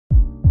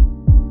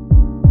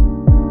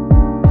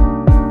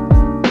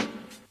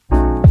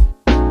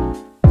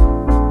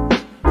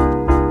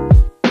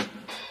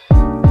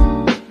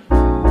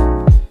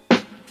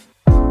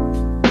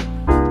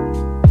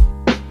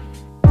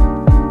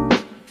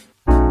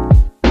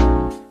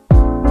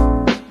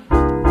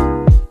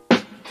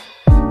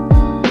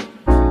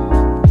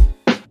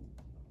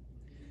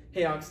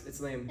Hawks,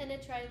 it's Liam. And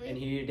it's Riley. And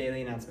here are your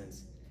daily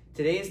announcements.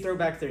 Today is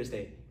Throwback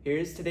Thursday.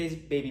 Here's today's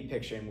baby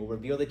picture, and we'll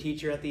reveal the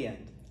teacher at the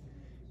end.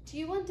 Do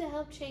you want to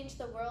help change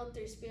the world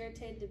through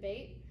spirited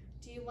debate?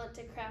 Do you want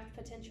to craft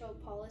potential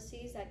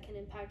policies that can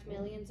impact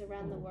millions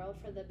around the world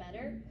for the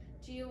better?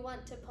 Do you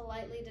want to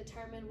politely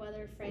determine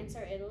whether France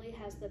or Italy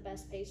has the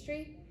best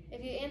pastry?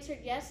 If you answered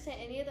yes to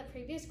any of the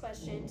previous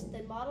questions,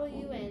 then Model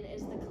UN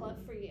is the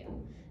club for you.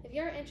 If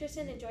you're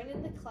interested in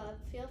joining the club,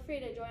 feel free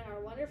to join our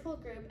wonderful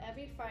group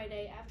every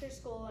Friday after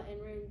school in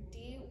room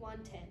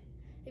D110.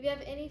 If you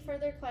have any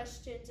further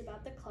questions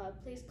about the club,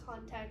 please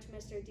contact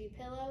Mr.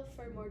 DiPillo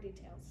for more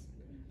details.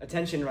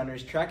 Attention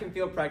runners, track and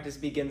field practice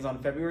begins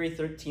on February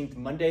 13th,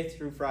 Monday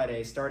through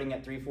Friday, starting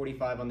at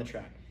 3:45 on the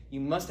track. You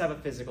must have a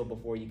physical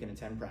before you can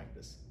attend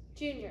practice.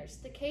 Juniors,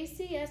 the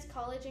KCS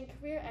College and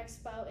Career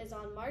Expo is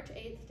on March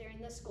 8th during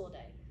the school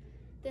day.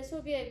 This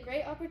will be a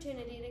great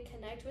opportunity to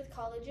connect with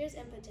colleges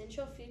and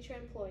potential future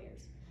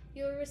employers.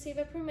 You will receive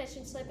a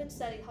permission slip in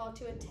study hall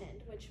to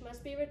attend, which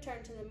must be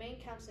returned to the main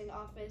counseling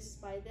office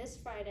by this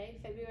Friday,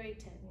 February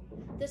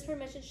 10th. This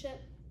permission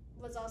slip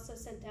was also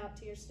sent out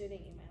to your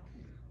student email.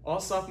 All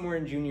sophomore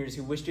and juniors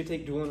who wish to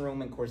take dual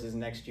enrollment courses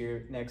next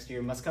year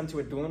must come to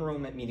a dual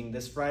enrollment meeting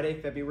this Friday,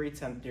 February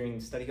 10th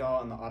during study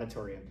hall in the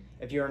auditorium.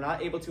 If you are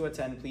not able to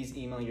attend, please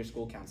email your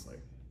school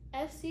counselor.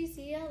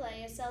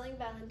 FCCLA is selling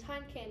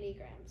Valentine candy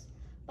grams.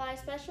 Buy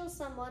special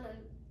someone a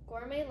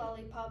gourmet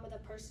lollipop with a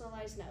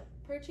personalized note.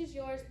 Purchase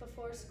yours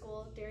before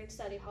school, during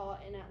study hall,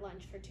 and at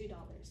lunch for $2.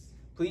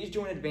 Please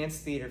join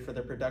Advanced Theater for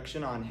the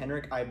production on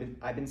Henrik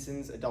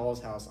Ibenson's A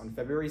Doll's House on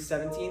February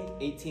 17th,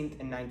 18th,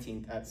 and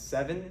 19th at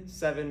 7,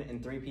 7,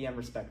 and 3 p.m.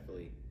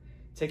 respectively.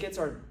 Tickets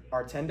are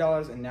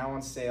 $10 and now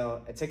on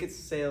sale. A ticket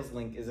sales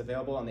link is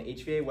available on the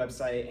HVA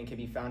website and can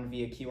be found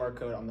via QR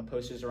code on the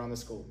posters around the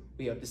school.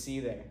 We hope to see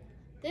you there.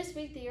 This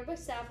week, the yearbook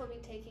staff will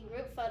be taking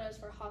group photos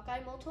for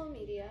Hawkeye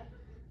Multimedia,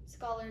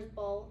 Scholars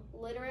Bowl,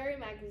 Literary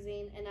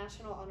Magazine, and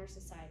National Honor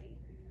Society.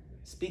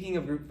 Speaking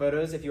of group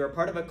photos, if you are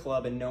part of a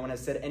club and no one has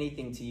said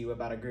anything to you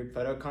about a group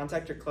photo,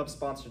 contact your club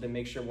sponsor to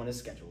make sure one is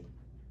scheduled.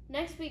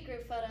 Next week,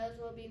 group photos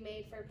will be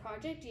made for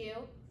Project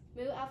U,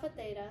 Mu Alpha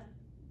Theta,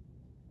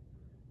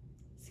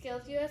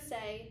 Skills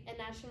USA, and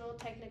National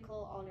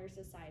Technical Honor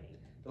Society.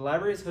 The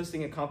library is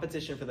hosting a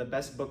competition for the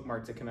best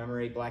bookmark to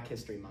commemorate Black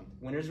History Month.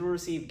 Winners will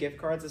receive gift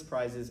cards as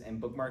prizes,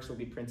 and bookmarks will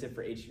be printed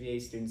for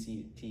HVA students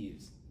to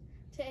use.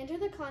 To enter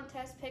the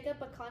contest, pick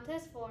up a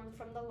contest form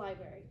from the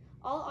library.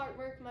 All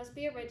artwork must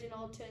be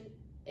original.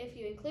 If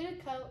you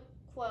include a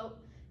quote,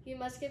 you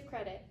must give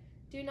credit.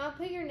 Do not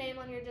put your name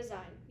on your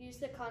design. Use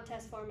the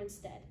contest form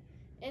instead.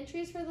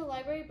 Entries for the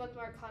library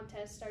bookmark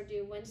contest are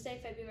due Wednesday,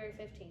 February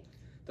 15th.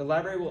 The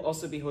library will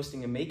also be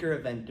hosting a maker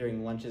event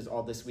during lunches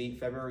all this week,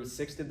 February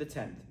 6th to the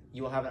 10th.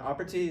 You will have an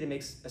opportunity to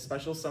make a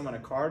special someone a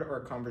card or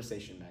a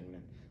conversation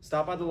magnet.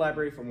 Stop by the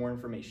library for more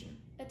information.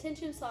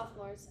 Attention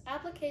sophomores,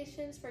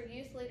 applications for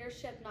Youth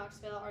Leadership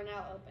Knoxville are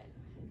now open.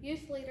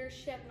 Youth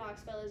Leadership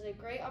Knoxville is a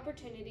great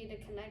opportunity to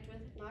connect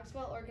with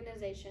Knoxville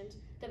organizations,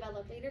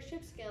 develop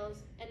leadership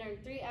skills, and earn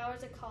 3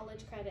 hours of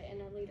college credit in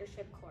a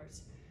leadership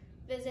course.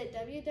 Visit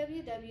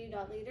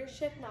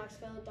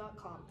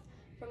www.leadershipknoxville.com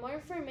for more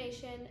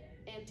information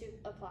and to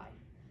apply.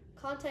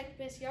 Contact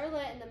Ms.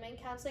 Yarlett in the main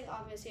counseling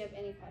office if you have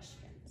any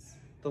questions.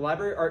 The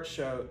Library Art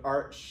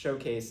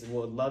Showcase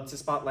would love to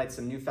spotlight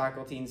some new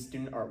faculty and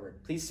student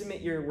artwork. Please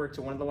submit your work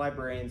to one of the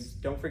librarians.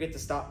 Don't forget to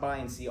stop by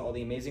and see all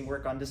the amazing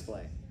work on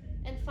display.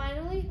 And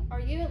finally, are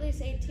you at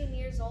least 18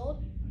 years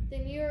old?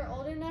 Then you are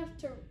old enough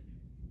to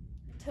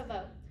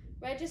vote.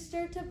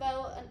 Register to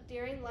vote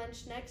during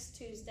lunch next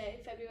Tuesday,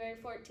 February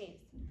 14th.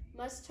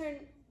 Must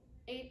turn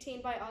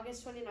 18 by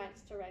August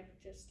 29th to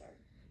register.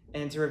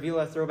 And to reveal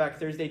our Throwback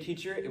Thursday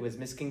teacher, it was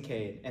Miss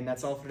Kincaid. And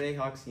that's all for today,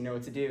 Hawks. You know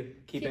what to do.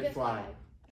 Keep it fly.